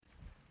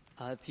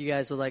If you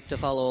guys would like to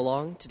follow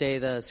along, today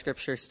the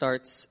scripture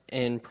starts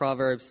in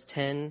Proverbs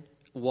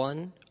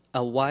 10:1.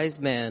 A wise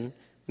man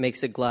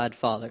makes a glad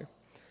father,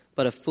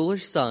 but a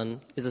foolish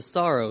son is a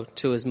sorrow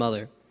to his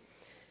mother.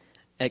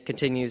 It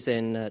continues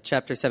in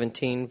chapter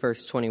 17,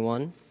 verse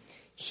 21.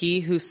 He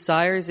who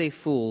sires a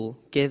fool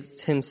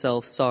gives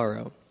himself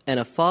sorrow, and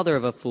a father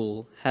of a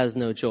fool has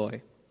no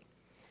joy.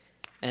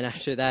 And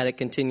after that, it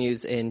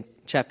continues in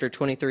chapter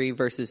 23,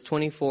 verses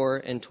 24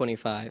 and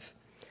 25.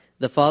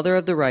 The father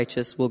of the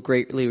righteous will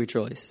greatly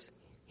rejoice.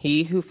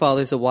 He who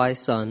fathers a wise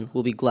son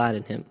will be glad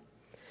in him.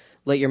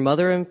 Let your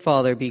mother and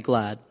father be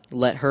glad.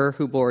 Let her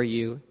who bore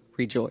you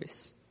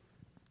rejoice.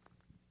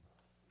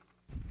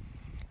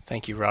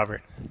 Thank you,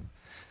 Robert.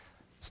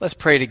 Let's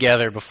pray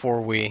together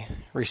before we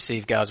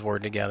receive God's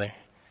word together.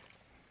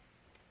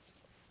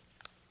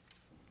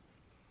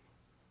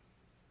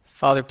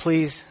 Father,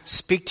 please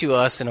speak to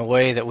us in a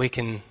way that we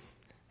can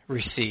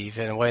receive,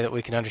 in a way that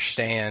we can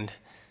understand.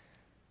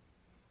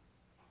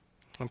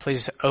 And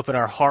please open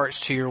our hearts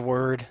to your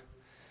word.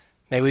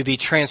 May we be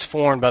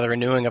transformed by the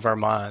renewing of our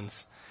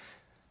minds.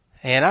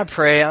 And I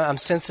pray, I'm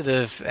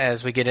sensitive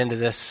as we get into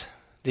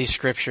these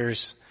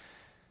scriptures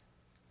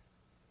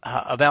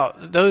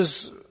about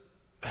those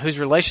whose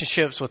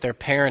relationships with their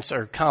parents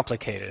are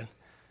complicated,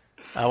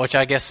 which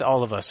I guess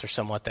all of us are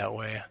somewhat that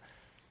way.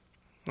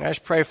 I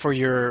just pray for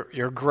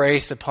your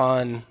grace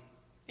upon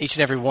each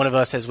and every one of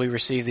us as we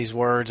receive these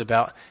words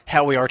about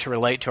how we are to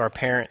relate to our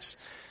parents,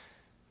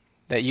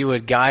 that you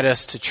would guide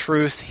us to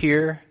truth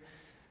here,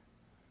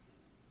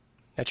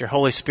 that your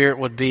Holy Spirit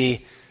would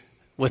be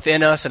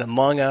within us and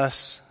among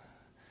us,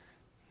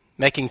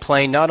 making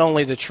plain not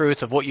only the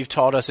truth of what you've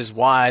taught us is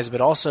wise,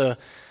 but also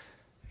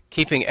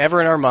keeping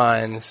ever in our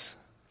minds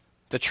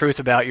the truth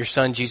about your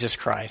Son, Jesus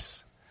Christ,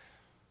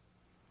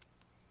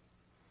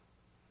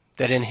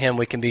 that in him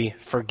we can be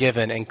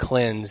forgiven and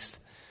cleansed,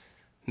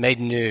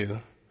 made new,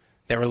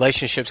 that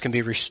relationships can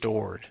be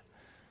restored.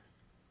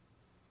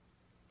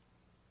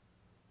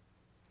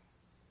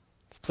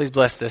 Please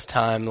bless this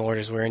time, Lord,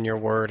 as we're in your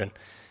word, and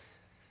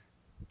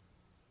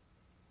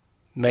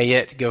may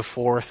it go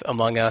forth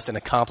among us and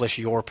accomplish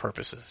your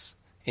purposes.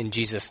 In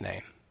Jesus'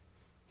 name,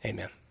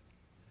 amen.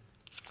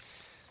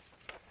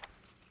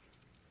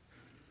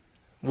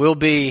 We'll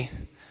be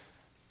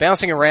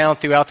bouncing around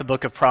throughout the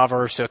book of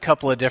Proverbs to a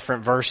couple of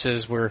different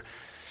verses. We're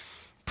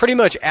pretty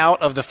much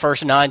out of the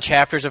first 9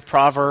 chapters of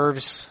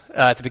Proverbs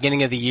at the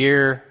beginning of the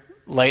year.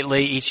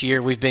 Lately, each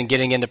year we've been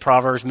getting into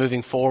Proverbs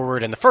moving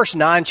forward, and the first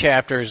 9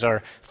 chapters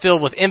are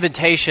filled with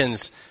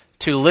invitations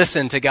to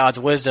listen to God's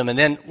wisdom. And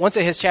then once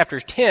it hits chapter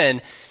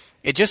 10,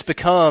 it just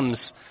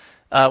becomes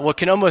what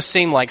can almost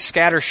seem like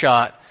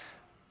scattershot,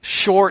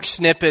 short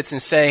snippets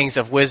and sayings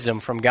of wisdom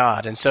from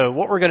God. And so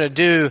what we're going to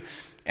do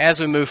as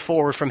we move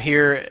forward from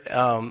here,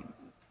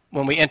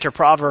 when we enter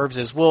Proverbs,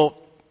 is we'll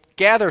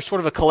gather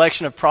sort of a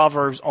collection of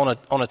Proverbs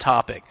on a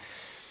topic.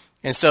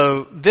 And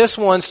so this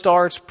one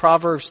starts,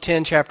 Proverbs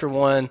 10, chapter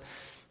 1,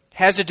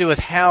 has to do with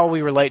how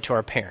we relate to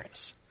our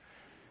parents.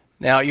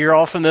 Now, you're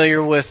all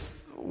familiar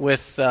with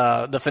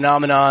the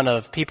phenomenon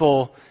of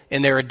people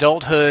in their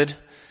adulthood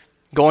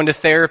going to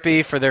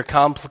therapy for their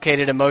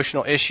complicated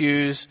emotional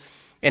issues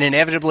and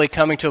inevitably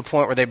coming to a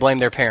point where they blame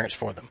their parents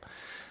for them.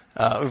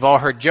 We've all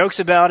heard jokes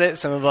about it.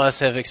 Some of us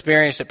have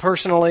experienced it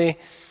personally.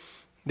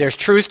 There's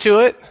truth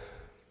to it.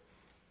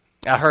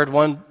 I heard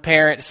one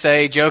parent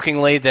say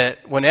jokingly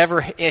that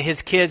whenever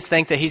his kids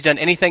think that he's done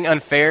anything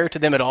unfair to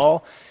them at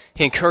all,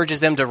 he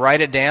encourages them to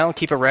write it down,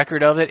 keep a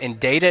record of it, and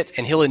date it,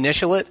 and he'll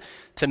initial it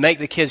to make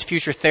the kid's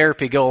future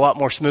therapy go a lot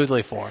more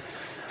smoothly for him.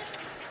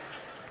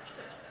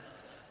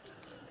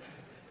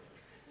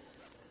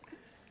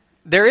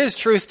 There is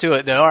truth to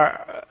it,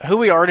 though. Who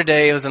we are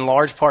today is in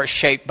large part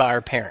shaped by our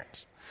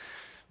parents.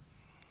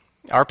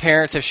 Our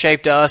parents have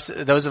shaped us.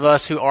 Those of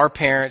us who are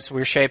parents,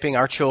 we're shaping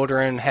our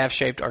children, have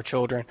shaped our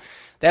children.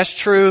 That's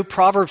true.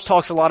 Proverbs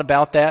talks a lot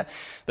about that,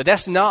 but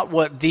that's not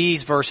what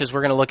these verses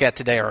we're going to look at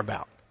today are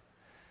about.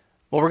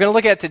 What we're going to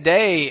look at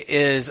today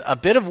is a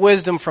bit of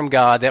wisdom from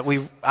God that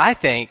we, I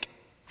think,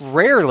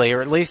 rarely,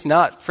 or at least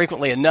not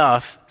frequently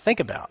enough, think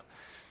about.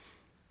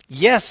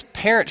 Yes,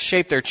 parents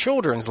shape their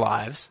children's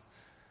lives,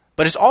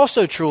 but it's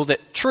also true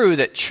that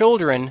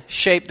children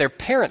shape their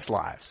parents'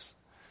 lives.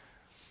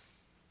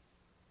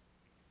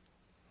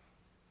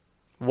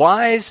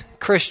 Wise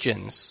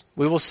Christians,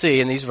 we will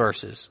see in these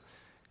verses,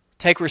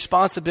 take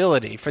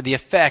responsibility for the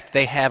effect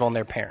they have on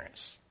their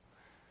parents.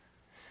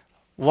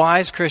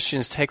 Wise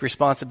Christians take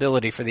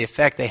responsibility for the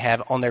effect they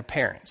have on their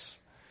parents.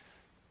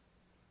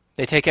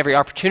 They take every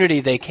opportunity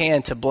they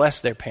can to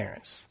bless their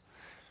parents.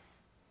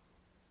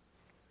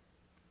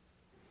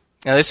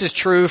 Now, this is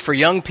true for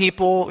young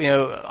people.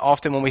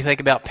 Often when we think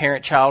about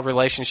parent-child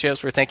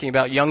relationships, we're thinking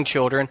about young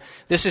children.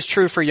 This is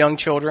true for young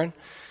children.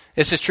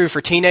 This is true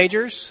for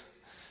teenagers.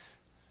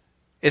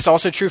 It's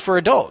also true for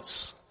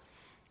adults.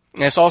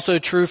 And it's also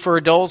true for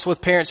adults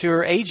with parents who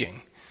are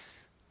aging,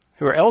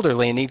 who are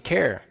elderly and need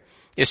care.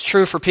 It's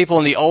true for people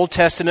in the Old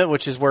Testament,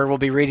 which is where we'll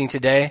be reading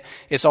today.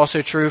 It's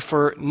also true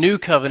for New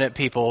Covenant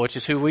people, which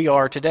is who we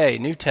are today,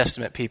 New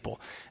Testament people,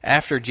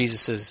 after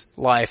Jesus'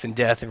 life and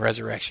death and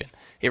resurrection.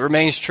 It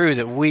remains true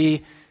that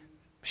we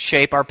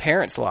shape our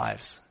parents'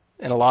 lives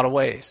in a lot of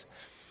ways.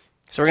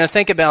 So we're going to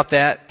think about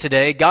that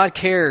today. God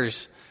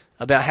cares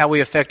about how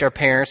we affect our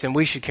parents, and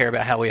we should care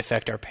about how we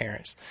affect our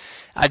parents.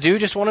 I do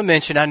just want to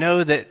mention, I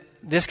know that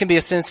this can be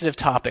a sensitive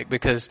topic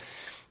because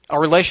our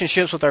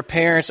relationships with our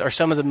parents are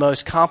some of the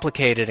most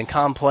complicated and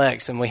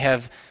complex, and we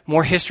have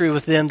more history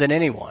with them than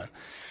anyone.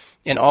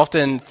 And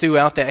often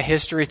throughout that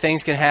history,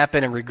 things can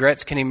happen and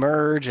regrets can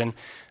emerge, and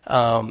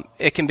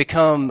it can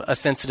become a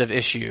sensitive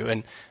issue.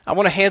 And I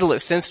want to handle it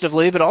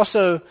sensitively, but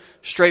also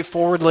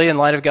straightforwardly in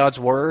light of God's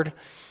Word.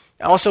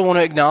 I also want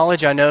to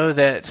acknowledge, I know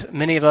that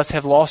many of us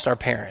have lost our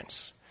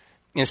parents.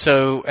 And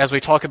so as we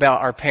talk about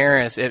our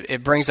parents,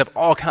 it brings up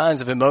all kinds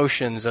of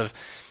emotions of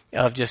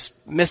just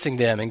missing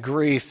them and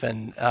grief,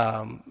 and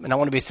I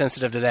want to be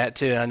sensitive to that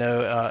too. I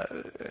know,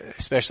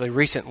 especially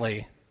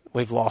recently,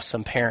 we've lost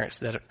some parents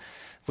that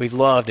we've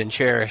loved and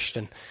cherished,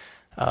 and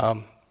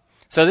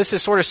so this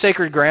is sort of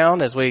sacred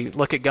ground as we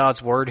look at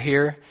God's Word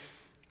here,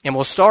 and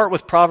we'll start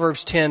with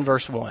Proverbs 10,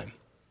 verse 1.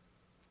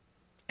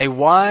 A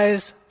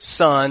wise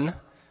son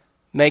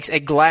makes a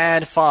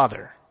glad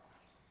father,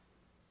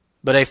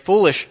 but a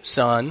foolish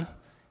son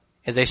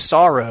is a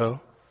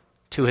sorrow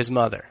to his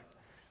mother.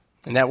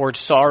 And that word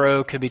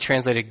sorrow could be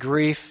translated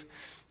grief.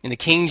 In the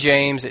King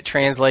James, it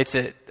translates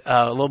it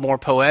a little more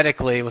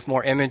poetically with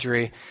more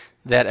imagery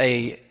that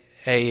a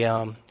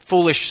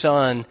foolish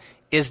son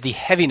is the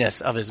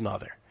heaviness of his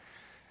mother.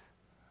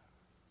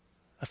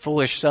 A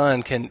foolish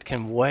son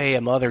can weigh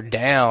a mother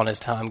down as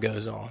time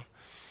goes on.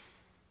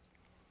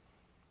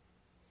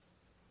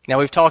 Now,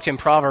 we've talked in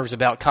Proverbs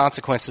about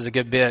consequences a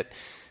good bit.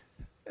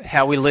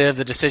 How we live,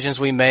 the decisions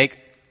we make,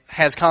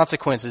 has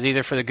consequences,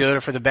 either for the good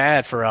or for the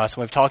bad for us,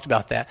 and we've talked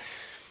about that.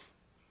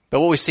 But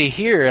what we see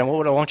here, and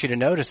what I want you to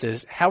notice,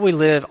 is how we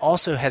live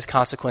also has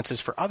consequences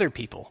for other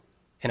people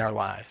in our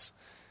lives,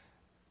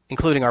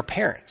 including our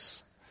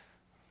parents.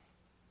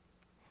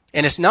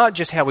 And it's not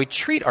just how we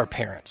treat our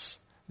parents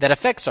that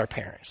affects our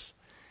parents.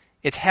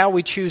 It's how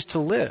we choose to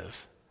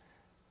live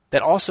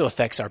that also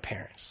affects our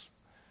parents.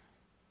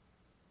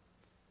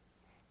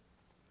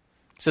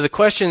 So the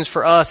questions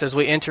for us as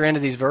we enter into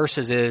these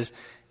verses is,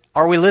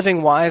 are we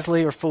living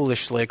wisely or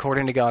foolishly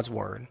according to God's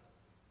Word?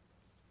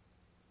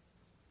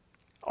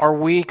 Are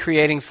we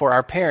creating for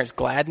our parents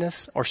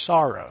gladness or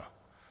sorrow?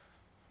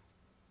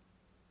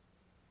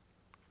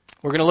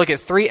 We're going to look at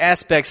three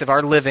aspects of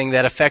our living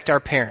that affect our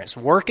parents: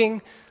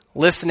 working,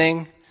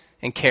 listening,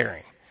 and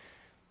caring.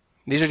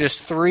 These are just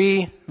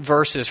three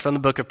verses from the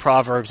book of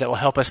Proverbs that will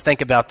help us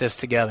think about this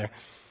together.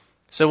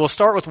 So we'll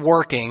start with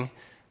working,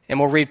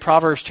 and we'll read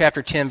Proverbs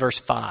chapter 10, verse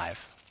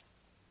 5.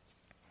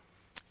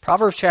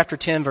 Proverbs chapter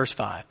 10, verse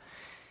 5.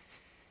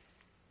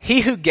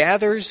 He who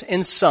gathers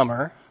in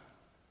summer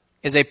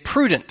is a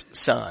prudent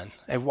son,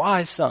 a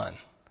wise son.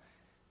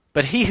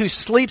 But he who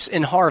sleeps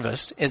in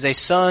harvest is a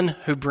son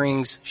who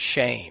brings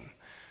shame.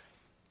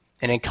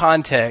 And in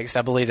context,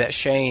 I believe that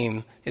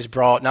shame is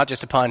brought not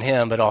just upon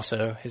him, but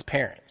also his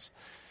parents.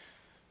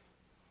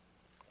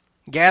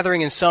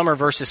 Gathering in summer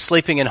versus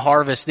sleeping in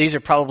harvest, these are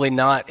probably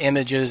not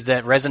images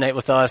that resonate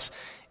with us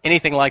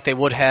anything like they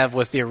would have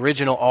with the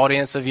original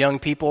audience of young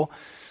people.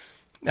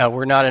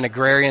 We're not an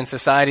agrarian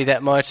society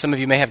that much. Some of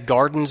you may have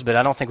gardens, but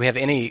I don't think we have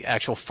any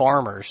actual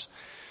farmers.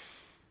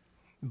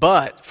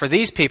 But for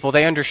these people,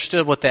 they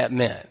understood what that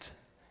meant.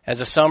 As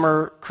the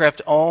summer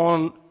crept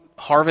on,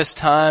 harvest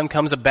time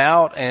comes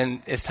about,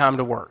 and it's time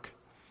to work.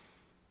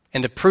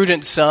 And the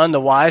prudent son,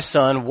 the wise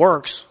son,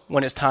 works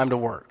when it's time to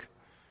work.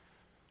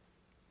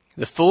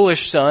 The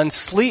foolish son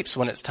sleeps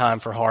when it's time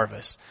for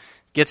harvest.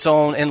 Gets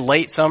on in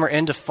late summer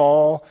into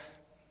fall.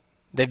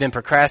 They've been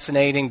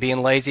procrastinating,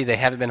 being lazy. They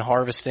haven't been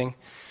harvesting.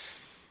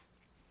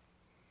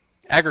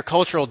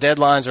 Agricultural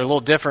deadlines are a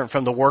little different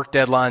from the work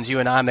deadlines you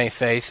and I may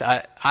face.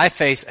 I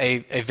face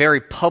a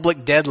very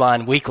public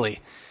deadline weekly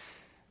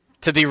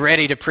to be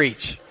ready to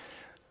preach.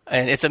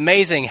 And it's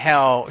amazing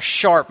how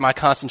sharp my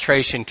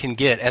concentration can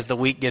get as the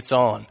week gets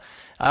on.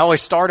 I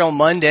always start on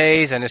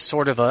Mondays, and it's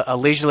sort of a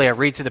leisurely. I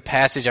read through the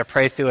passage, I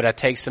pray through it, I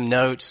take some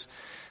notes.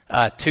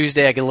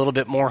 Tuesday, I get a little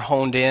bit more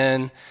honed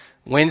in.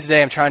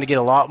 Wednesday, I'm trying to get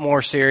a lot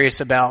more serious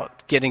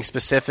about getting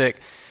specific.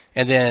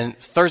 And then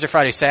Thursday,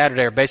 Friday,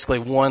 Saturday are basically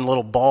one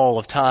little ball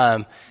of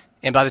time.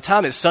 And by the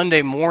time it's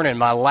Sunday morning,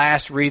 my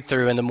last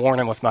read-through in the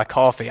morning with my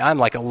coffee, I'm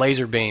like a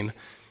laser beam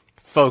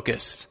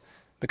focused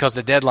because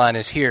the deadline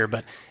is here.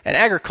 But an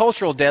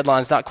agricultural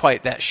deadline is not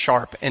quite that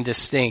sharp and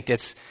distinct.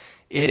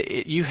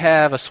 You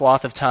have a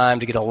swath of time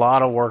to get a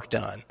lot of work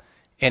done.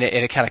 And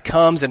it kind of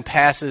comes and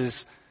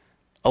passes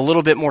a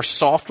little bit more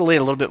softly, a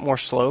little bit more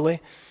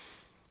slowly.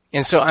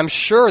 And so I'm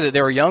sure that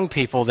there were young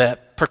people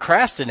that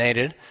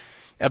procrastinated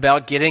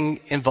about getting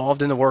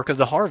involved in the work of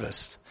the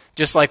harvest.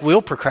 Just like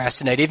we'll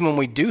procrastinate even when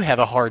we do have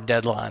a hard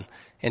deadline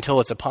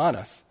until it's upon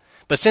us.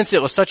 But since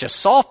it was such a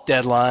soft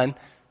deadline,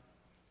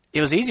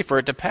 it was easy for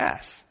it to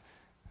pass.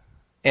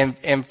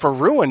 and for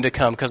ruin to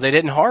come because they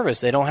didn't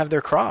harvest. They don't have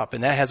their crop,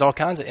 and that has all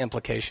kinds of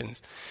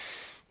implications.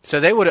 So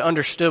they would have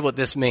understood what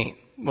this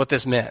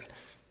meant.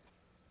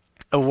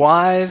 A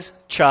wise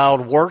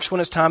child works when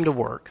it's time to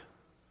work.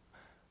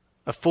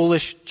 A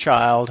foolish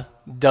child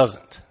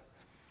doesn't.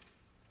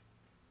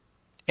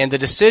 And the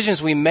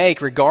decisions we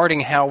make regarding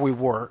how we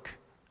work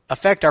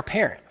affect our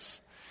parents.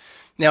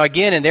 Now,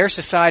 again, in their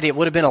society, it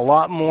would have been a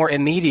lot more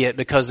immediate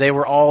because they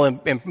were all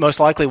in most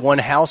likely one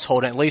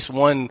household, at least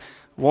one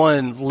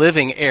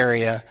living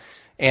area,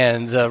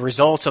 and the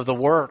results of the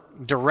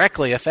work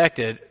directly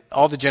affected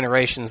all the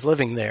generations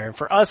living there. And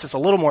for us, it's a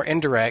little more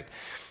indirect,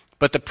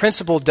 but the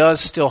principle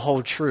does still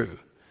hold true.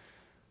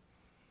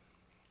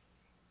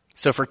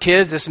 So for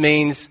kids, this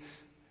means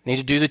we need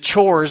to do the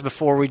chores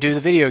before we do the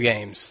video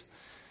games.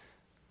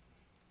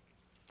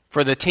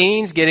 For the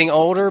teens getting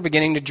older,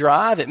 beginning to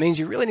drive, it means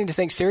you really need to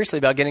think seriously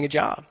about getting a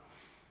job.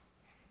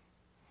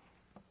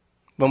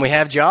 When we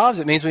have jobs,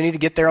 it means we need to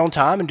get there on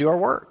time and do our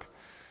work.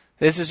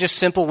 This is just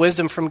simple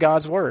wisdom from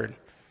God's Word.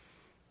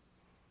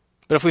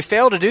 But if we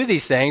fail to do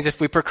these things,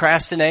 if we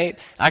procrastinate,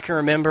 I can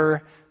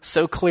remember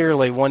so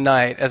clearly one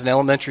night as an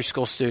elementary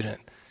school student.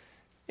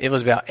 It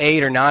was about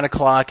 8 or 9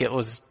 o'clock. It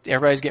was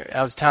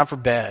time for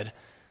bed.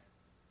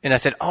 And I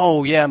said,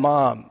 "Oh, yeah,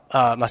 Mom,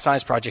 my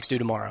science project's due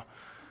tomorrow."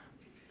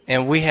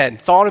 And we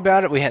hadn't thought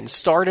about it. We hadn't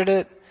started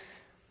it.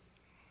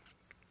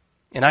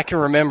 And I can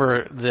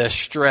remember the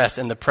stress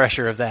and the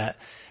pressure of that.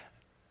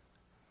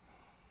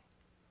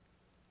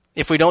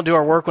 If we don't do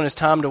our work when it's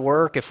time to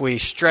work, if we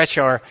stretch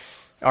our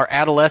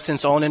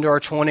adolescence on into our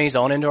 20s,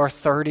 on into our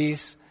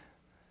 30s,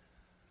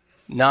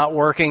 not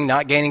working,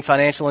 not gaining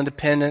financial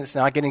independence,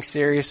 not getting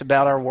serious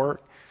about our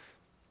work,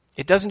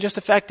 it doesn't just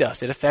affect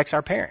us. It affects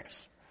our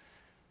parents.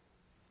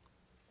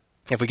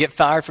 If we get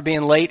fired for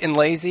being late and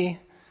lazy,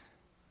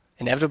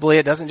 inevitably,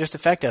 it doesn't just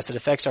affect us, it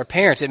affects our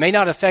parents. It may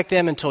not affect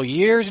them until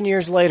years and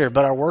years later,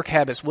 but our work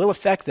habits will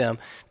affect them,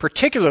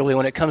 particularly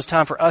when it comes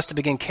time for us to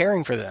begin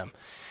caring for them.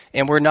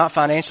 And we're not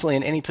financially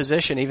in any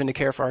position even to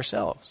care for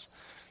ourselves.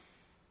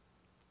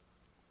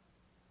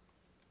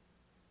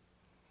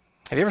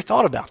 Have you ever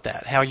thought about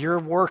that? How your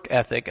work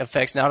ethic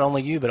affects not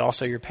only you, but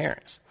also your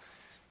parents?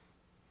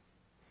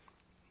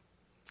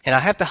 And I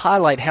have to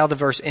highlight how the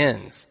verse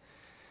ends.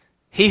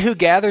 He who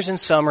gathers in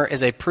summer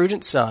is a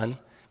prudent son,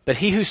 but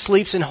he who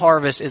sleeps in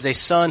harvest is a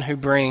son who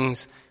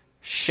brings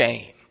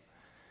shame.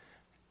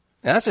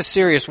 Now, that's a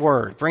serious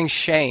word, bring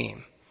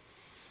shame.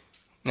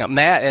 Now,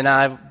 Matt and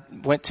I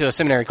went to a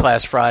seminary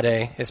class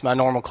Friday. It's my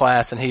normal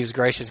class, and he was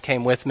gracious,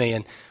 came with me.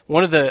 And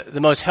one of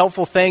the most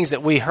helpful things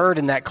that we heard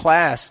in that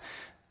class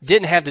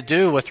didn't have to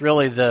do with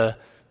really the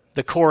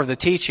core of the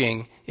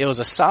teaching. It was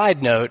a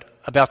side note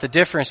about the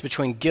difference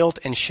between guilt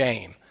and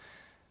shame.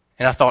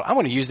 And I thought, I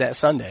want to use that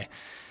Sunday.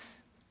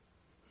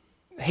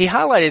 He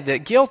highlighted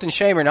that guilt and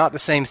shame are not the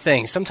same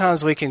thing.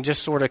 Sometimes we can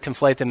just sort of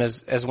conflate them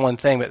as one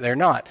thing, but they're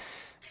not.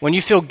 When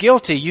you feel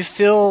guilty, you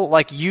feel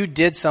like you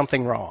did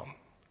something wrong.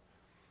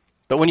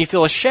 But when you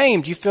feel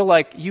ashamed, you feel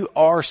like you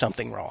are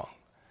something wrong.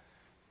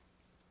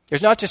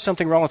 There's not just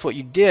something wrong with what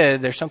you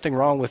did, there's something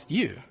wrong with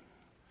you,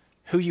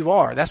 who you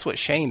are. That's what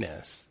shame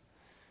is.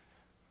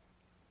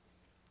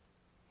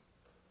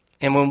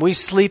 And when we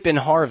sleep in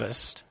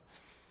harvest,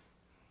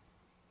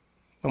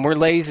 when we're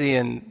lazy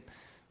and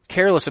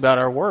careless about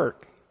our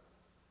work,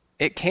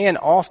 it can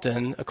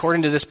often,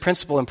 according to this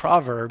principle in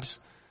Proverbs,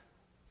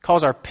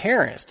 cause our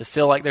parents to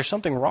feel like there's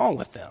something wrong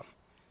with them.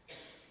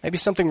 Maybe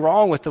something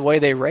wrong with the way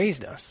they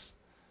raised us.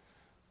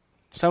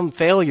 Some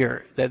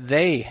failure that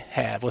they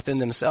have within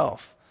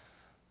themselves.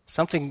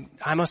 Something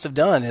I must have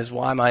done is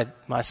why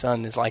my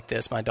son is like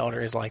this, my daughter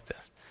is like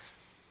this.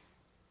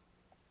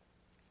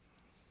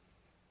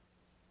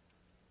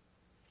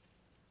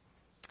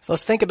 So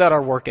let's think about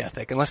our work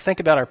ethic, and let's think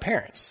about our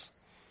parents.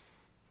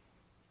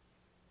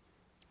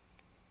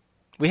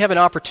 We have an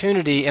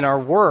opportunity in our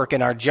work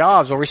and our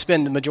jobs where we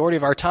spend the majority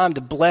of our time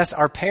to bless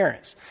our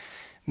parents.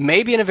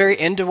 Maybe in a very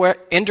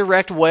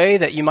indirect way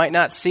that you might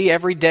not see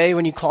every day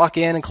when you clock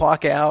in and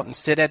clock out and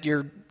sit at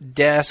your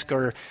desk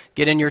or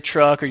get in your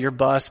truck or your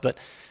bus, but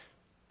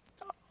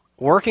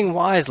working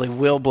wisely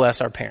will bless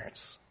our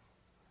parents.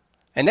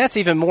 And that's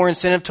even more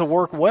incentive to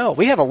work well.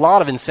 We have a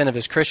lot of incentive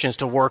as Christians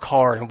to work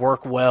hard and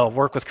work well,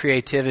 work with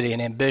creativity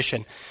and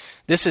ambition.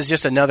 This is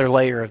just another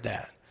layer of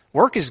that.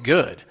 Work is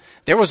good.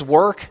 There was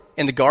work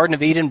in the Garden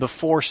of Eden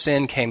before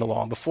sin came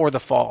along, before the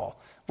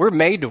fall. We're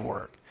made to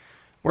work.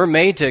 We're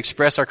made to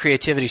express our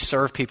creativity,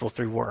 serve people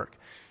through work.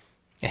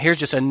 And here's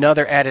just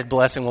another added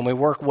blessing. When we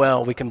work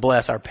well, we can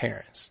bless our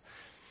parents.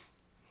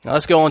 Now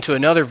let's go on to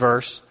another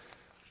verse.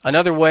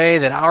 Another way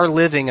that our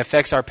living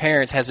affects our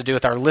parents has to do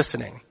with our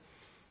listening.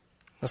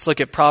 Let's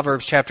look at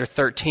Proverbs chapter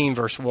 13,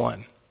 verse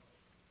 1.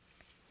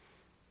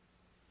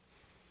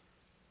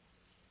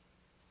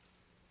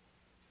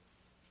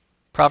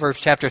 Proverbs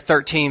chapter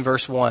 13,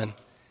 verse 1.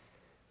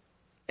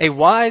 A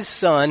wise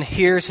son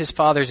hears his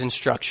father's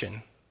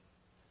instruction,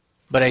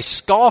 but a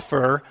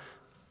scoffer,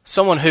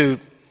 someone who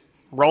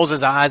rolls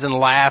his eyes and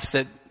laughs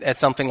at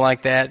something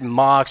like that, and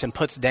mocks and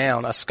puts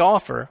down, a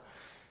scoffer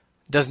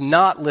does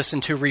not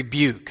listen to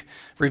rebuke.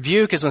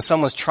 Rebuke is when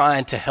someone's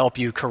trying to help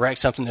you correct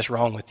something that's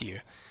wrong with you.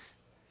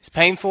 It's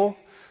painful.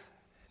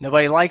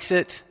 Nobody likes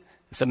it.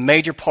 It's a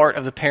major part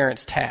of the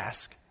parent's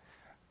task.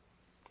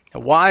 A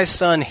wise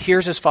son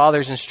hears his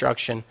father's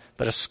instruction,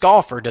 but a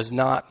scoffer does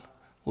not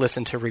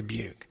listen to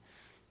rebuke.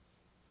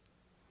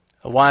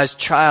 A wise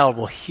child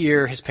will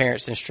hear his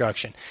parents'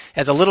 instruction.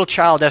 As a little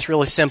child, that's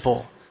really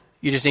simple.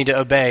 You just need to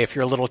obey if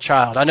you're a little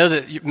child. I know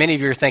that many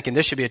of you are thinking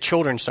this should be a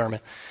children's sermon.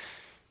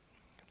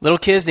 Little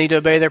kids need to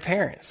obey their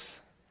parents.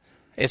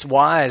 It's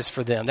wise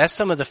for them. That's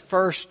some of the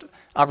first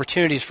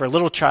opportunities for a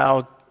little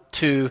child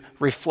to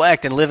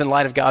reflect and live in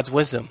light of God's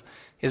wisdom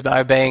is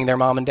by obeying their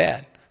mom and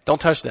dad. Don't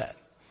touch that.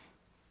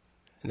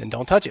 And then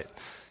don't touch it.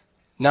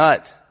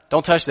 Not,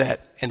 don't touch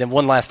that, and then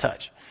one last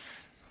touch.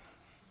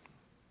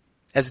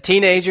 As a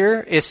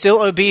teenager, it's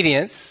still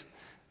obedience,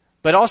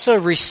 but also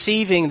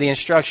receiving the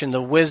instruction,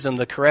 the wisdom,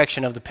 the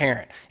correction of the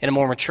parent in a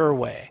more mature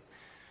way.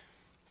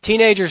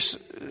 Teenagers,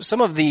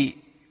 some of the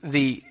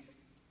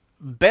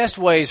best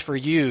ways for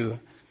you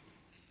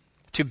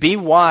to be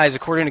wise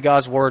according to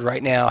God's word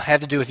right now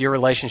have to do with your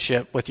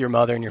relationship with your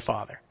mother and your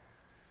father.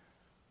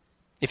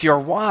 If you're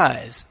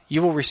wise,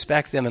 you will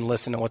respect them and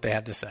listen to what they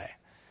have to say.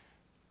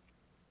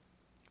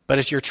 But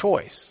it's your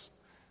choice.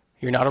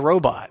 You're not a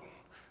robot.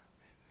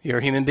 You're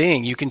a human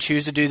being. You can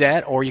choose to do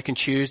that, or you can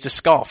choose to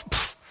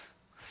scoff.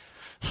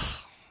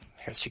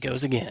 Here she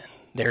goes again.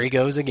 There he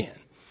goes again.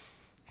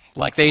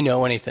 Like they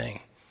know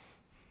anything.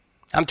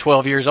 I'm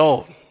 12 years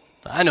old.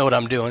 I know what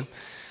I'm doing.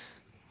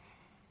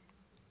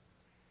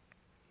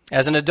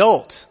 As an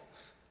adult,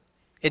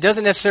 it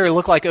doesn't necessarily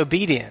look like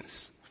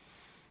obedience,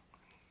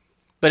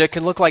 but it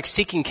can look like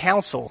seeking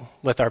counsel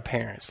with our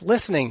parents,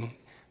 listening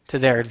to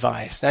their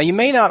advice. Now, you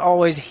may not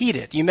always heed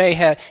it. You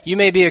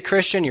may be a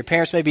Christian, your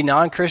parents may be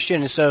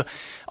non-Christian, and so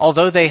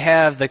although they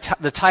have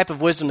the type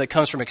of wisdom that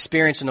comes from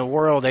experience in the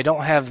world, they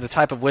don't have the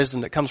type of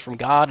wisdom that comes from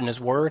God and His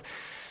Word.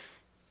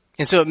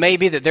 And so it may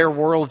be that their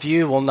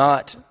worldview will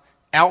not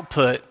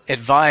output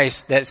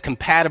advice that's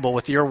compatible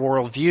with your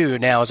worldview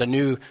now as a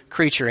new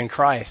creature in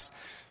Christ.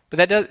 But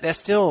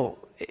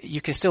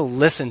you can still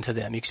listen to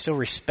them. You can still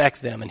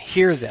respect them and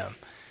hear them.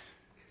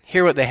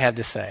 Hear what they have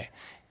to say.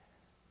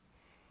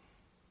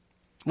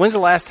 When's the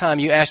last time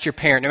you asked your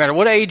parent, no matter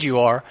what age you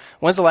are,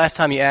 when's the last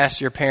time you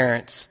asked your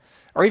parents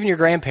or even your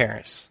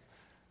grandparents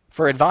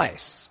for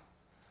advice?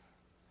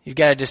 You've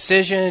got a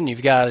decision,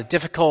 you've got a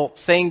difficult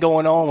thing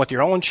going on with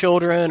your own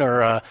children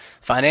or a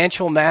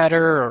financial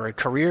matter or a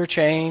career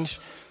change.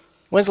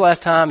 When's the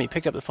last time you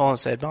picked up the phone and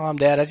said, Mom,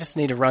 Dad, I just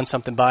need to run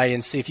something by you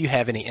and see if you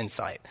have any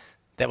insight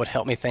that would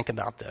help me think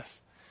about this?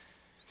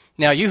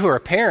 Now, you who are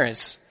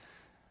parents,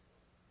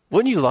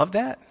 wouldn't you love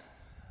that?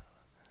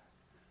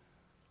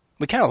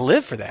 We kind of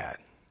live for that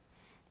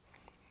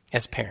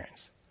as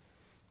parents.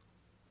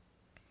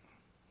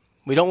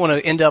 We don't want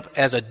to end up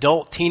as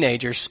adult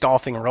teenagers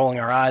scoffing and rolling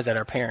our eyes at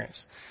our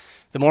parents.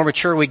 The more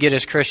mature we get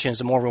as Christians,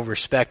 the more we'll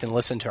respect and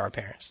listen to our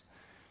parents.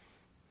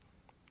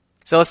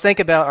 So let's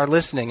think about our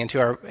listening and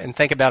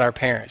think about our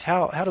parents.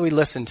 How do we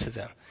listen to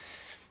them?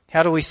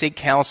 How do we seek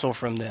counsel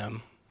from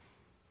them?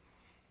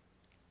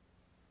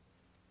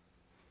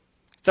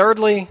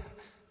 Thirdly,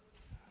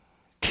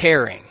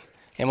 caring.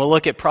 And we'll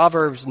look at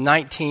Proverbs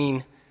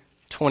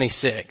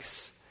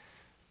 19:26.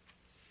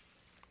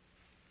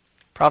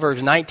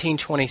 Proverbs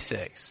 19:26.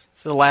 This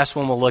is the last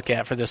one we'll look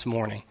at for this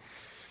morning.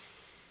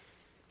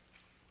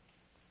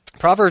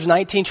 Proverbs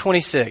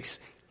 19:26.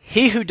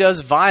 He who does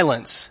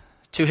violence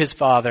to his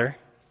father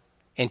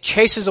and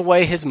chases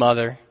away his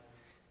mother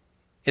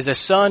is a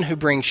son who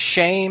brings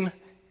shame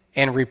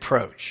and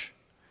reproach.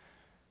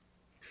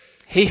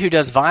 He who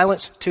does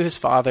violence to his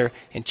father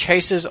and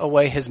chases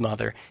away his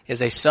mother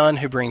is a son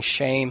who brings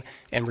shame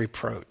and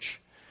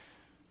reproach.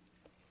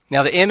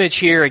 Now the image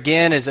here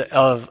again is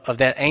of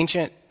that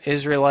ancient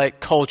Israelite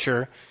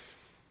culture.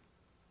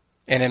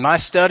 And in my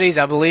studies,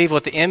 I believe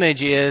what the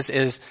image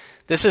is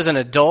this is an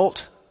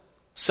adult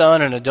son,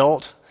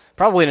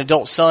 probably an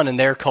adult son in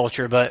their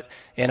culture, but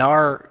in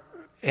our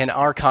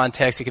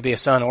context, it could be a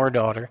son or a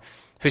daughter,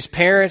 whose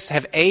parents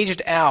have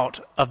aged out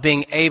of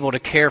being able to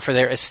care for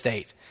their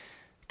estate.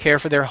 Care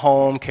for their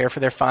home, care for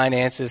their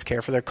finances,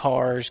 care for their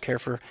cars, care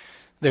for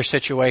their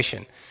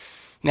situation.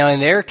 Now, in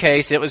their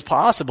case, it was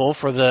possible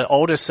for the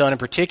oldest son in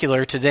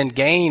particular to then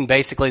gain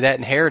basically that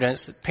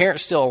inheritance,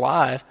 parents still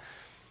alive,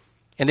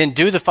 and then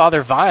do the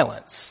father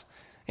violence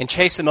and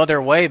chase the mother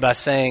away by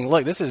saying,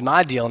 look, this is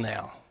my deal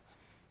now.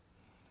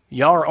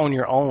 Y'all are on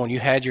your own. You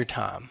had your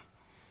time.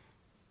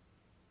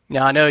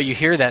 Now, I know you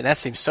hear that, and that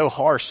seems so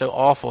harsh, so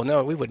awful.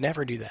 No, we would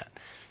never do that.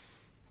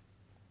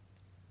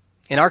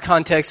 In our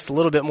context, it's a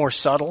little bit more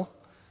subtle,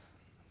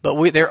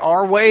 but there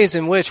are ways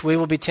in which we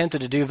will be tempted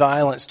to do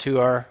violence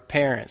to our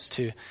parents,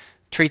 to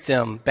treat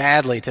them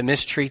badly, to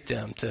mistreat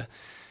them, to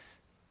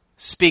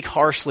speak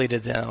harshly to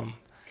them,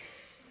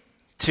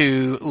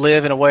 to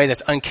live in a way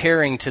that's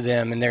uncaring to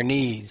them and their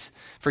needs.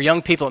 For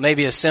young people, it may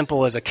be as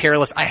simple as a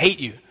careless, I hate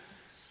you,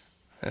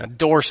 and a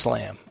door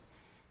slam.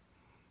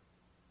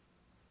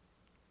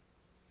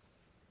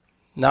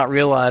 Not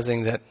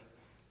realizing that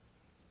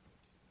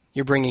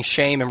You're bringing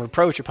shame and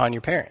reproach upon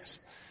your parents.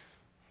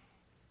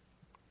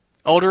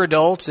 Older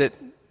adults, it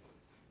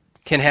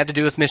can have to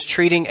do with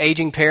mistreating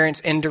aging parents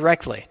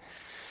indirectly.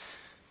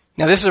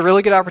 Now, this is a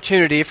really good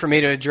opportunity for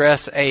me to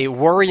address a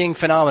worrying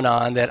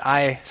phenomenon that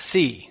I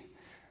see,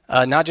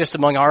 not just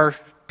among our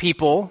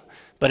people,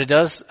 but it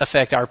does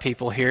affect our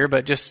people here,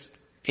 but just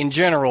in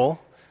general,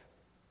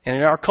 and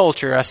in our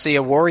culture, I see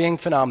a worrying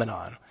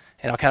phenomenon,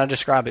 and I'll kind of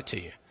describe it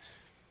to you.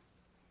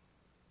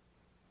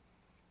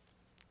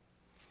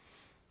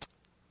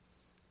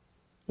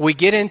 We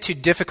get into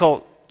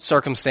difficult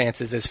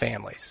circumstances as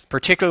families,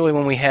 particularly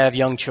when we have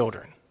young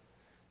children.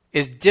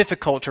 It's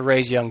difficult to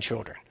raise young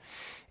children.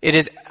 It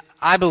is,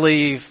 I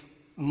believe,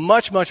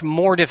 much, much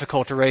more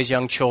difficult to raise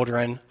young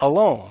children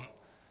alone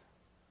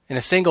in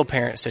a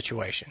single-parent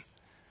situation.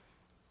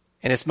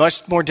 And it's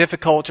much more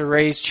difficult to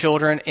raise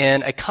children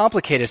in a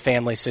complicated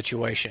family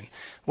situation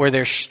where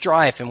there's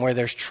strife and where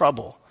there's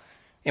trouble.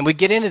 And we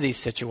get into these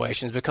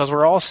situations because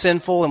we're all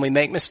sinful and we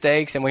make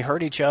mistakes and we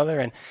hurt each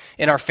other. And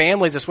in our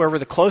families, that's where we're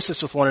the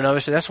closest with one another.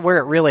 So that's where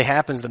it really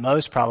happens the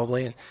most,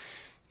 probably.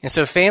 And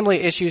so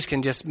family issues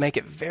can just make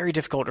it very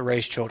difficult to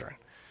raise children.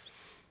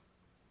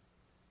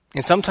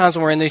 And sometimes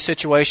when we're in these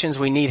situations,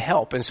 we need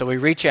help. And so we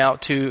reach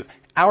out to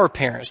our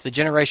parents, the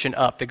generation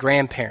up, the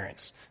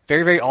grandparents,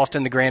 very, very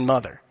often the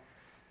grandmother.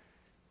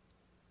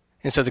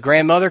 And so the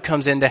grandmother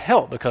comes in to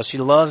help because she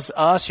loves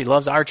us, she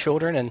loves our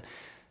children, and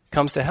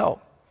comes to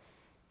help.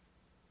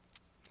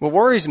 What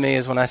worries me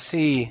is when I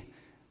see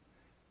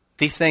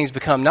these things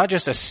become not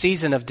just a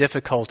season of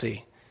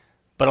difficulty,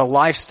 but a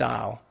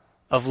lifestyle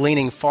of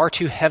leaning far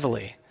too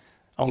heavily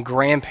on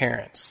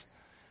grandparents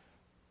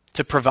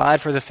to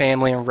provide for the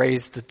family and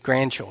raise the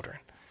grandchildren.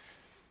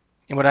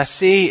 And what I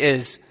see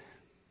is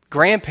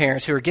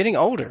grandparents who are getting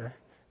older,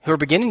 who are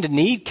beginning to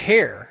need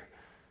care,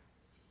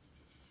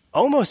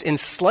 almost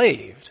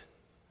enslaved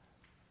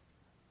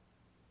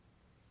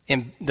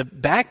in the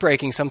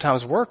backbreaking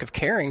sometimes work of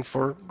caring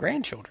for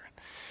grandchildren.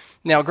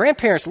 Now,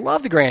 grandparents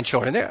love the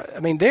grandchildren.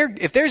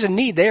 If there's a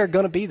need, they are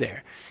going to be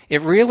there.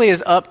 It really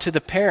is up to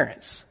the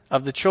parents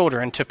of the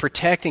children to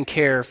protect and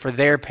care for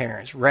their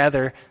parents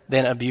rather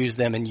than abuse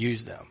them and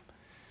use them.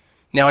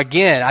 Now,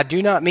 again, I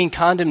do not mean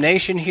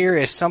condemnation here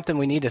is something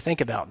we need to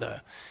think about, though.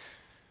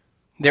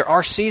 There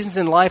are seasons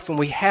in life when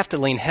we have to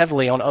lean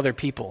heavily on other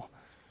people.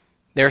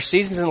 There are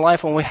seasons in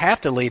life when we have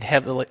to lean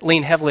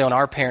heavily on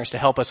our parents to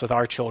help us with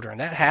our children.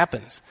 That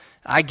happens.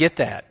 I get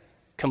that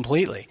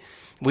completely.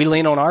 We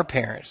lean on our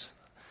parents.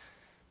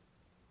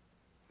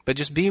 But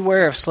just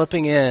beware of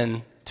slipping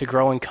in to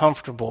growing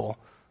comfortable,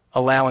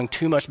 allowing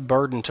too much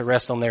burden to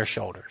rest on their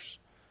shoulders.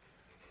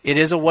 It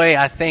is a way,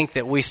 I think,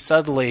 that we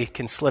subtly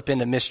can slip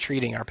into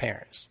mistreating our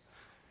parents.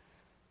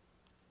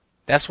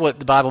 That's what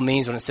the Bible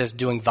means when it says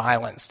doing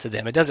violence to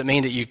them. It doesn't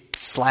mean that you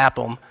slap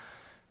them.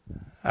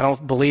 I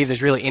don't believe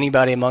there's really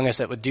anybody among us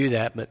that would do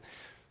that, but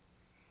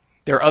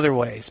there are other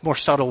ways, more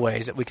subtle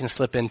ways that we can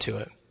slip into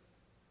it.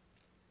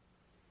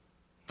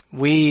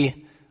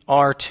 We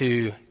are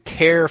to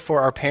care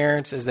for our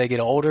parents as they get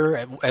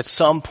older. At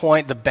some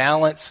point, the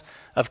balance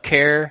of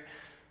care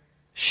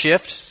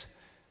shifts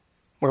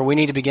where we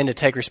need to begin to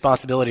take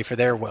responsibility for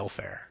their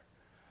welfare.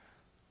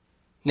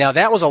 Now,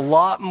 that was a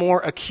lot more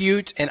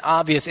acute and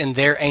obvious in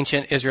their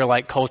ancient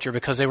Israelite culture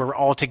because they were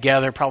all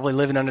together, probably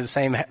living under the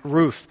same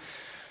roof.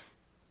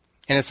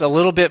 And it's a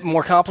little bit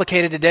more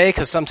complicated today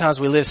because sometimes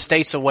we live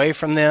states away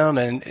from them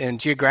and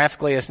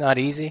geographically it's not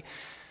easy.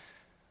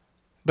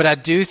 But I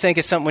do think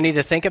it's something we need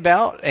to think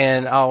about,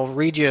 and I'll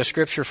read you a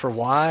scripture for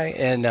why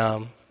in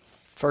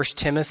 1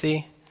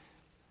 Timothy.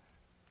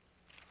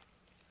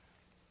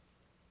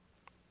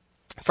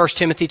 1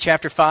 Timothy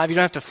chapter 5. You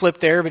don't have to flip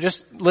there, but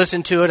just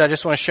listen to it. I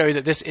just want to show you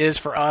that this is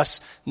for us,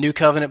 New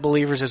Covenant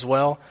believers as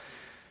well.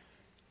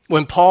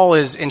 When Paul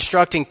is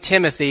instructing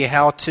Timothy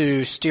how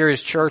to steer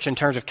his church in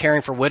terms of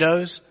caring for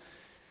widows,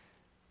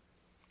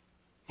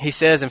 he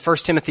says in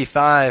 1 Timothy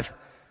 5,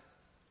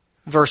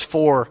 verse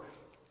 4,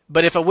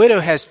 "But if a widow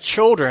has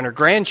children or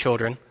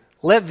grandchildren,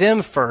 let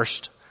them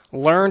first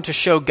learn to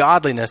show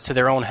godliness to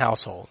their own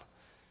household,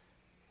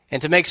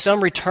 and to make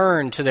some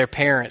return to their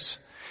parents,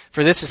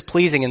 for this is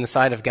pleasing in the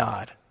sight of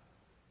God."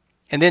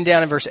 And then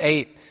down in verse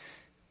 8,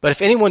 "But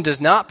if anyone does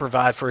not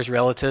provide for his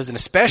relatives, and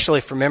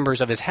especially for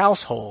members of his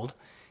household,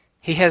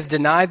 he has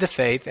denied the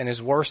faith and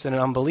is worse than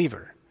an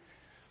unbeliever."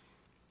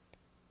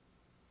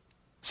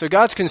 So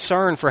God's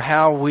concern for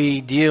how we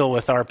deal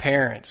with our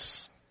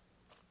parents,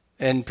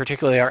 and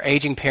particularly our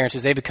aging parents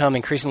as they become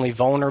increasingly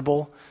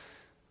vulnerable,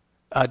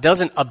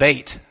 doesn't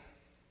abate.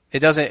 It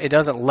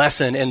doesn't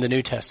lessen in the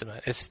New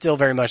Testament. It's still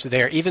very much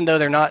there. Even though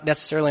they're not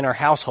necessarily in our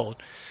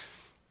household,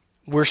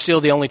 we're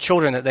still the only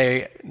children that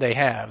they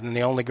have and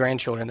the only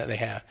grandchildren that they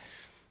have.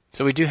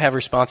 So we do have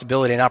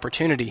responsibility and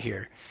opportunity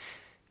here.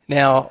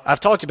 Now, I've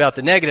talked about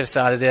the negative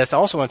side of this. I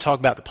also want to talk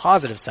about the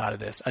positive side of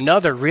this.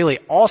 Another really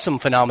awesome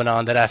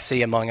phenomenon that I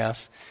see among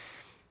us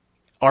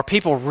are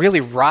people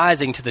really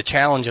rising to the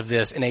challenge of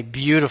this in a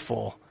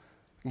beautiful,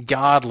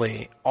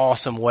 godly,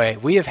 awesome way.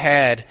 We have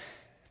had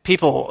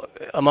people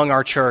among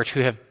our church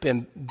who have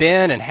been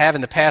and have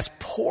in the past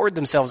poured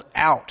themselves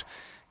out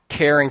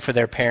caring for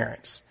their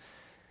parents.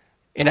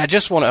 And I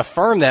just want to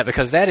affirm that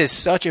because that is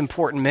such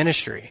important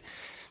ministry.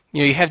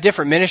 You have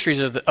different ministries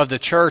of the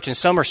church, and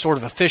some are sort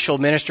of official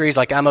ministries,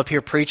 like I'm up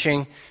here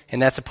preaching,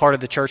 and that's a part of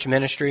the church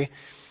ministry.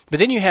 But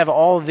then you have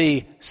all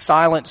the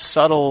silent,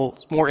 subtle,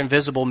 more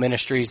invisible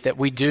ministries that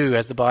we do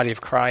as the body of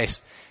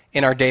Christ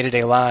in our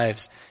day-to-day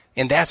lives,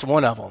 and that's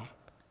one of them.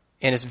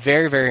 And it's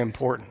very, very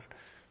important.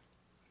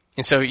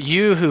 And so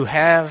you who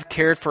have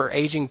cared for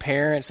aging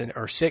parents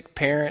or sick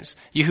parents,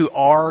 you who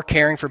are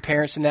caring for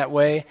parents in that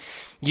way,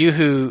 you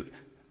who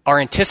are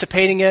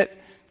anticipating it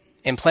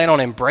and plan on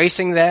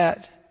embracing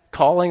that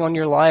calling on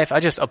your life,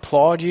 I just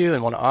applaud you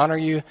and want to honor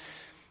you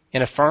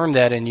and affirm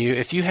that in you.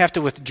 If you have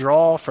to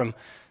withdraw from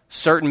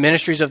certain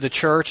ministries of the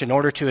church in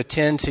order to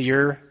attend to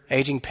your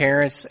aging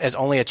parents as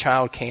only a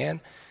child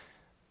can,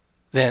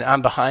 then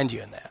I'm behind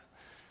you in that.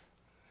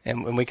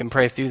 And we can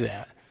pray through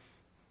that.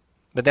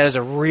 But that is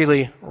a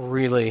really,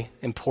 really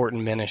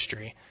important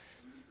ministry.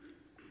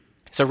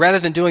 So rather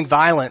than doing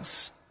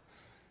violence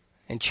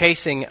and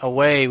chasing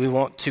away, we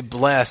want to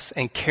bless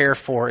and care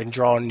for and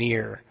draw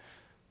near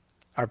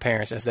our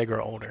parents as they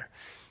grow older.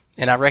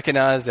 And I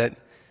recognize that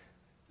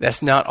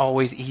that's not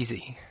always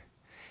easy.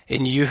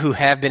 And you who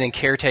have been in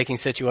caretaking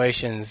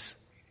situations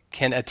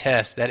can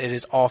attest that it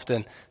is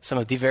often some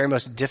of the very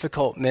most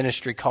difficult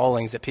ministry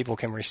callings that people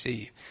can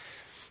receive.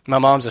 My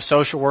mom's a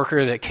social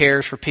worker that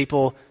cares for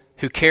people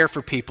who care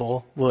for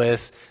people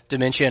with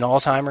dementia and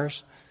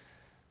Alzheimer's.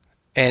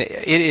 And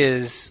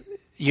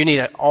you need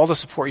all the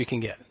support you can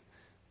get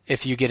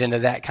if you get into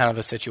that kind of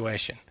a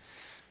situation.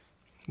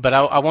 But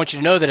I want you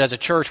to know that as a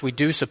church, we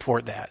do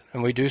support that,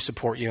 and we do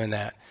support you in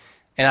that.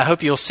 And I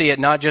hope you'll see it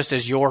not just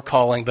as your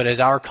calling, but as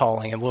our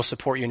calling, and we'll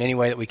support you in any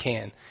way that we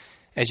can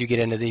as you get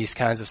into these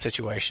kinds of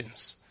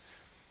situations.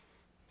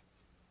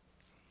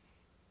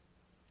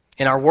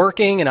 In our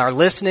working and our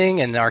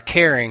listening and our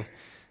caring,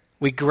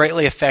 we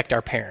greatly affect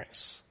our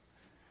parents.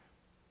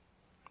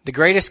 The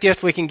greatest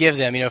gift we can give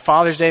them,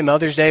 Father's Day,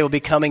 Mother's Day will be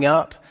coming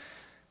up.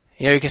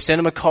 You can send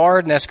them a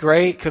card, and that's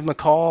great. Give them a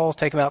call,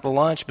 take them out to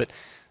lunch, but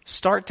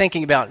start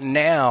thinking about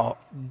now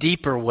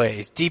deeper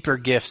ways, deeper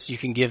gifts you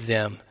can give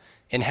them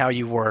in how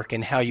you work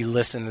and how you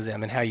listen to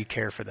them and how you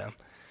care for them.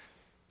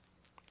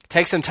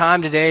 Take some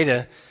time today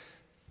to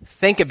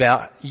think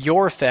about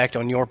your effect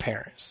on your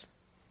parents.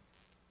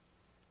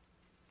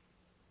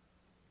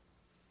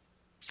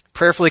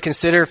 Prayerfully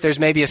consider if there's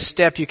maybe a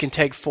step you can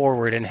take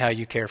forward in how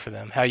you care for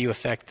them, how you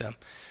affect them.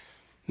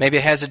 Maybe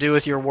it has to do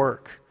with your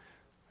work,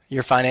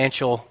 your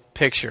financial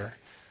picture.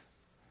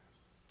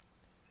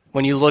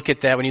 When you look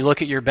at that, when you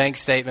look at your bank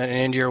statement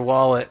and into your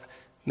wallet,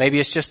 maybe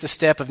it's just a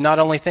step of not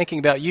only thinking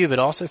about you, but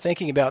also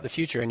thinking about the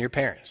future and your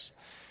parents.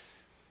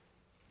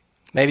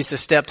 Maybe it's a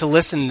step to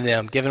listen to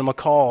them, giving them a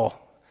call,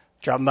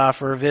 dropping by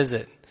for a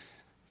visit,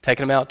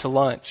 taking them out to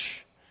lunch.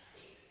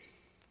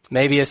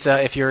 Maybe it's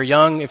if you're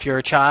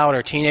a child or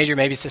a teenager,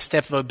 maybe it's a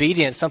step of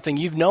obedience, something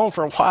you've known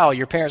for a while.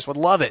 Your parents would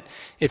love it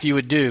if you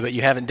would do, but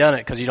you haven't done it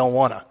because you don't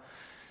want to.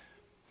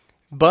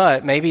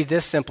 But maybe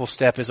this simple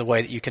step is a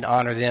way that you can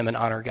honor them and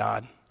honor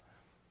God.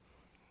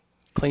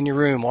 Clean your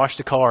room, wash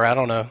the car, I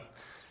don't know.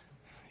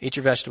 Eat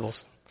your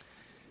vegetables.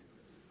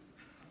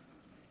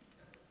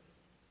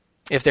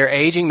 If they're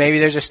aging, maybe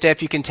there's a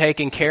step you can take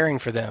in caring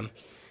for them.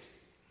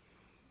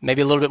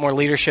 Maybe a little bit more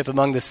leadership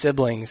among the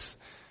siblings,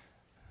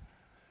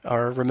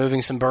 or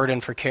removing some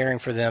burden for caring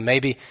for them.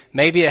 Maybe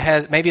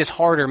it's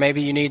harder.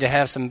 Maybe you need to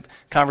have some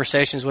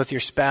conversations with your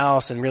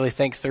spouse and really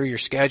think through your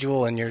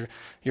schedule and your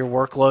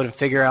workload and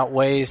figure out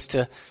ways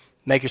to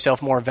make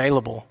yourself more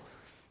available.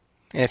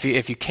 And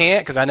if you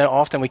can't, because I know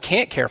often we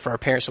can't care for our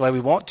parents the way we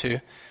want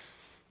to,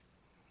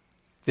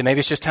 then maybe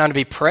it's just time to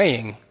be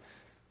praying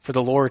for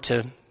the Lord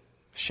to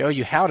show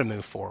you how to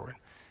move forward.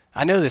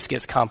 I know this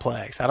gets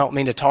complex. I don't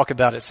mean to talk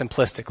about it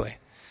simplistically.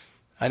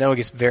 I know it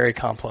gets very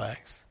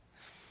complex.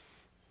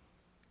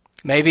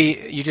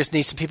 Maybe you just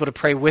need some people to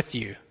pray with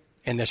you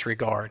in this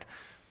regard.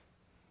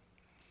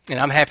 And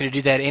I'm happy to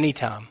do that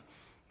anytime.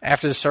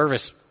 After the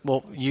service,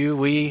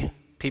 we,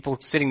 people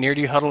sitting near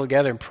to you, huddle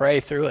together and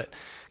pray through it.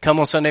 Come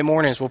on Sunday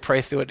mornings, we'll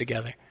pray through it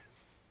together.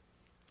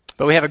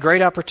 But we have a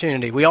great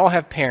opportunity. We all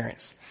have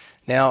parents.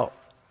 Now,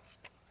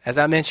 as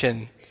I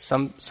mentioned,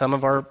 some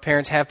of our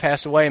parents have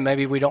passed away, and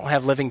maybe we don't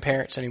have living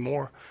parents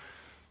anymore.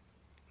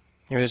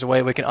 There's a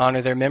way we can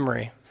honor their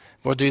memory.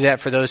 We'll do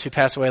that for those who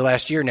passed away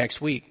last year next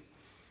week.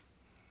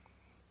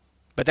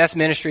 But that's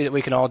ministry that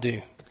we can all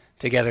do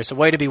together. It's a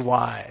way to be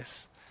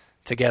wise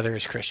together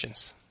as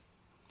Christians.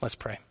 Let's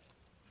pray.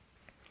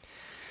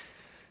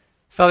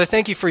 Father,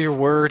 thank you for your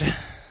word.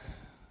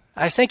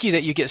 I thank you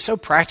that you get so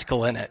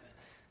practical in it,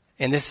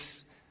 in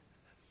this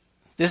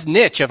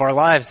niche of our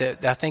lives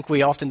that I think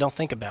we often don't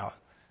think about.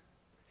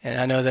 And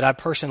I know that I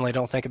personally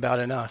don't think about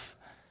enough.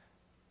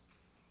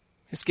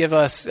 Just give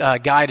us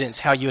guidance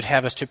how you would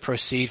have us to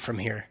proceed from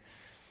here.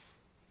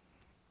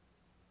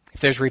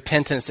 If there's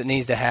repentance that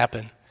needs to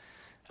happen,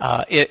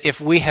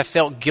 if we have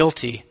felt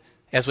guilty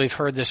as we've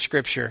heard this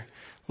scripture,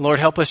 Lord,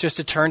 help us just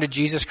to turn to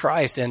Jesus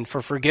Christ and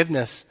for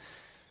forgiveness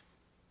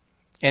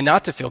and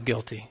not to feel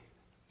guilty.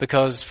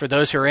 Because for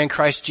those who are in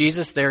Christ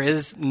Jesus, there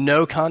is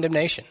no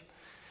condemnation.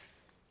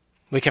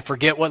 We can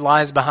forget what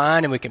lies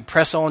behind and we can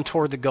press on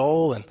toward the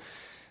goal and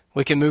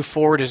we can move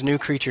forward as new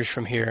creatures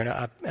from here. And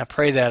I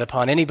pray that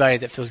upon anybody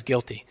that feels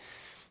guilty.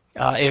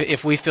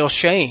 If we feel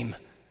shame,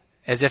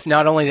 as if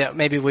not only that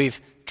maybe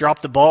we've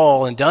dropped the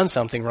ball and done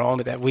something wrong,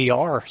 but that we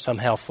are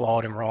somehow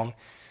flawed and wrong,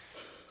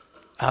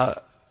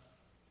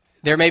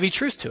 there may be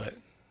truth to it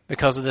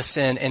because of the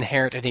sin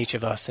inherent in each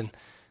of us. And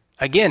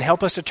again,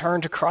 help us to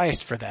turn to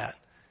Christ for that,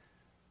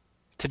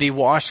 to be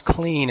washed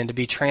clean and to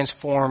be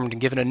transformed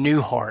and given a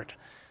new heart,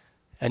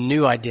 a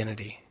new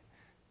identity.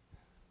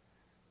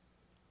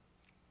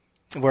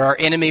 Where our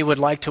enemy would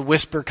like to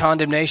whisper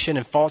condemnation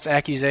and false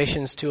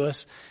accusations to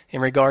us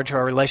in regard to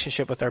our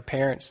relationship with our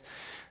parents,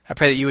 I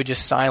pray that you would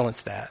just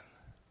silence that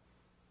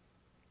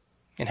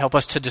and help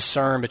us to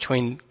discern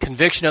between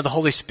conviction of the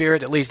Holy Spirit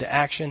that leads to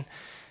action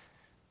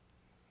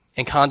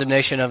and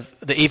condemnation of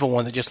the evil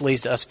one that just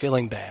leads to us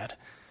feeling bad.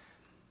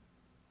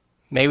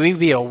 May we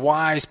be a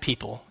wise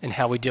people in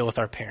how we deal with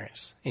our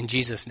parents. In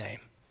Jesus' name,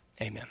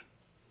 amen.